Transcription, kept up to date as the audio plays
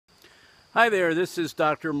Hi there, this is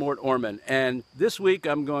Dr. Mort Orman, and this week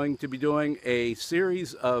I'm going to be doing a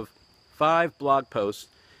series of 5 blog posts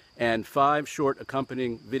and 5 short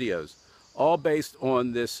accompanying videos, all based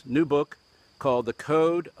on this new book called The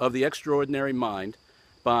Code of the Extraordinary Mind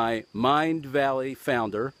by Mind Valley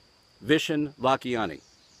founder Vishen Lakhiani.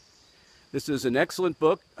 This is an excellent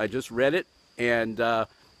book. I just read it, and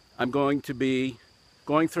I'm going to be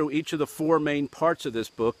going through each of the 4 main parts of this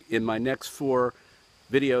book in my next 4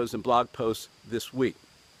 videos and blog posts this week.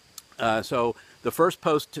 So the first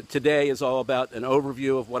post today is all about an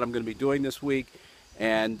overview of what I'm going to be doing this week,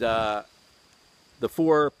 and the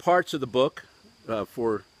 4 parts of the book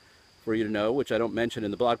for you to know, which I don't mention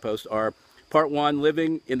in the blog post, are Part 1,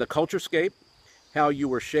 Living in the Culturescape, How You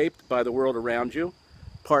Were Shaped by the World Around You.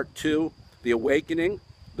 Part 2, The Awakening,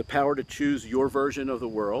 The Power to Choose Your Version of the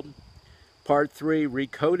World. Part 3,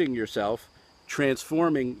 Recoding Yourself,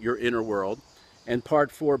 Transforming Your Inner World. And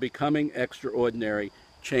Part 4, Becoming Extraordinary,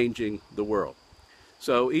 Changing the World.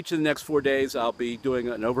 So each of the next 4 days I'll be doing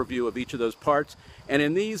an overview of each of those parts, and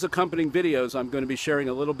in these accompanying videos I'm going to be sharing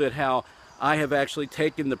a little bit how I have actually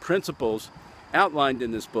taken the principles outlined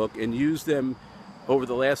in this book and used them over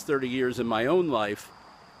the last 30 years in my own life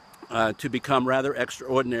to become rather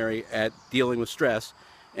extraordinary at dealing with stress,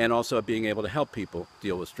 and also at being able to help people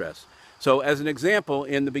deal with stress. So as an example,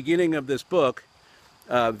 in the beginning of this book,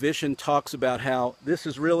 Vishen talks about how this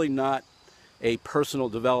is really not a personal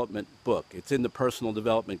development book. It's in the personal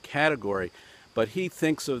development category, but he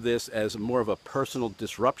thinks of this as more of a personal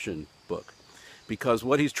disruption book, because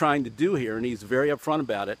what he's trying to do here, and he's very upfront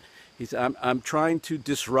about it, I'm trying to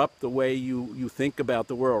disrupt the way you think about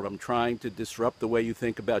the world. I'm trying to disrupt the way you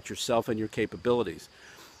think about yourself and your capabilities.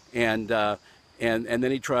 And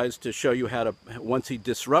then he tries to show you how to, once he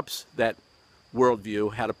disrupts that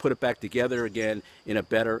worldview, how to put it back together again in a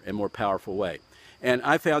better and more powerful way. And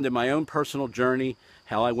I found in my own personal journey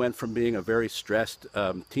how I went from being a very stressed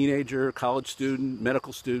teenager, college student,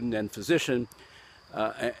 medical student, and physician,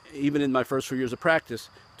 even in my first few years of practice,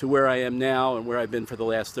 to where I am now and where I've been for the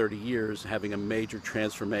last 30 years, having a major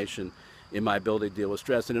transformation in my ability to deal with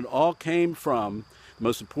stress. And it all came from, the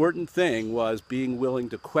most important thing was being willing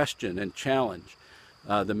to question and challenge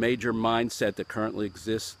the major mindset that currently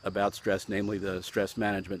exists about stress, namely the stress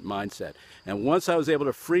management mindset. And once I was able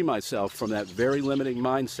to free myself from that very limiting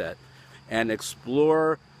mindset and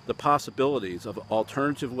explore the possibilities of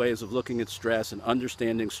alternative ways of looking at stress and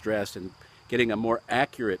understanding stress and getting a more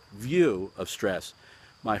accurate view of stress,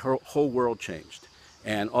 my whole world changed.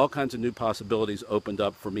 And all kinds of new possibilities opened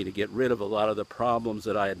up for me to get rid of a lot of the problems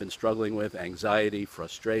that I had been struggling with: anxiety,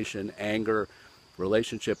 frustration, anger,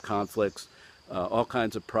 relationship conflicts, all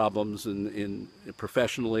kinds of problems in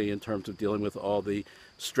professionally in terms of dealing with all the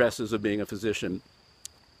stresses of being a physician.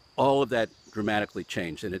 All of that dramatically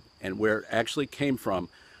changed, and where it actually came from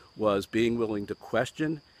was being willing to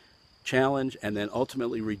question, challenge, and then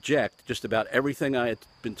ultimately reject just about everything I had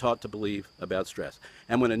been taught to believe about stress.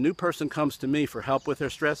 And when a new person comes to me for help with their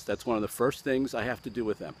stress, that's one of the first things I have to do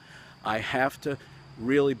with them. I have to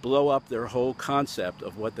really blow up their whole concept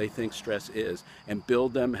of what they think stress is and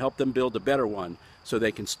help them build a better one, so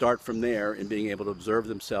they can start from there in being able to observe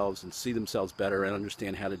themselves and see themselves better and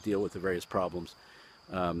understand how to deal with the various problems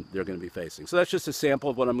they're going to be facing. So that's just a sample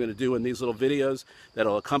of what I'm going to do in these little videos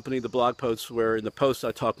that'll accompany the blog posts, where in the posts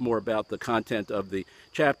I talk more about the content of the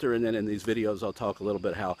chapter, and then in these videos I'll talk a little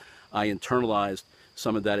bit how I internalized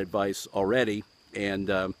some of that advice already and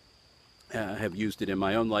have used it in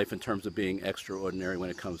my own life in terms of being extraordinary when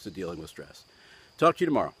it comes to dealing with stress. Talk to you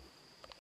tomorrow.